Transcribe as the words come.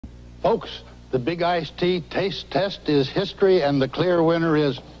Folks, the big iced tea taste test is history, and the clear winner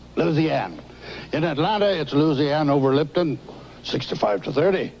is Louisiana. In Atlanta, it's Louisiana over Lipton,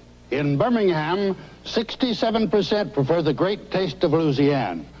 65-30. In Birmingham, 67% prefer the great taste of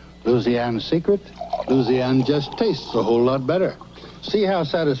Louisiana. Louisiana's secret? Louisiana just tastes a whole lot better. See how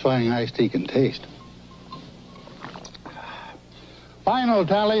satisfying iced tea can taste. Final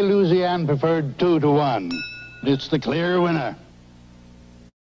tally, Louisiana preferred 2-1. It's the clear winner.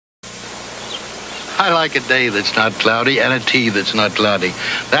 I like a day that's not cloudy and a tea that's not cloudy.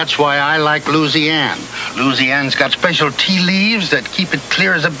 That's why I like Louisiana. Louisiana's got special tea leaves that keep it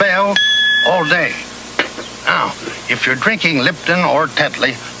clear as a bell all day. Now, if you're drinking Lipton or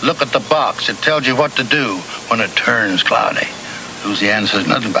Tetley, look at the box. It tells you what to do when it turns cloudy. Louisiana says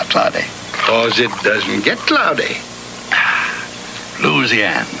nothing about cloudy, 'cause it doesn't get cloudy.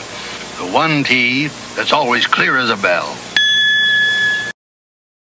 Louisiana, the one tea that's always clear as a bell.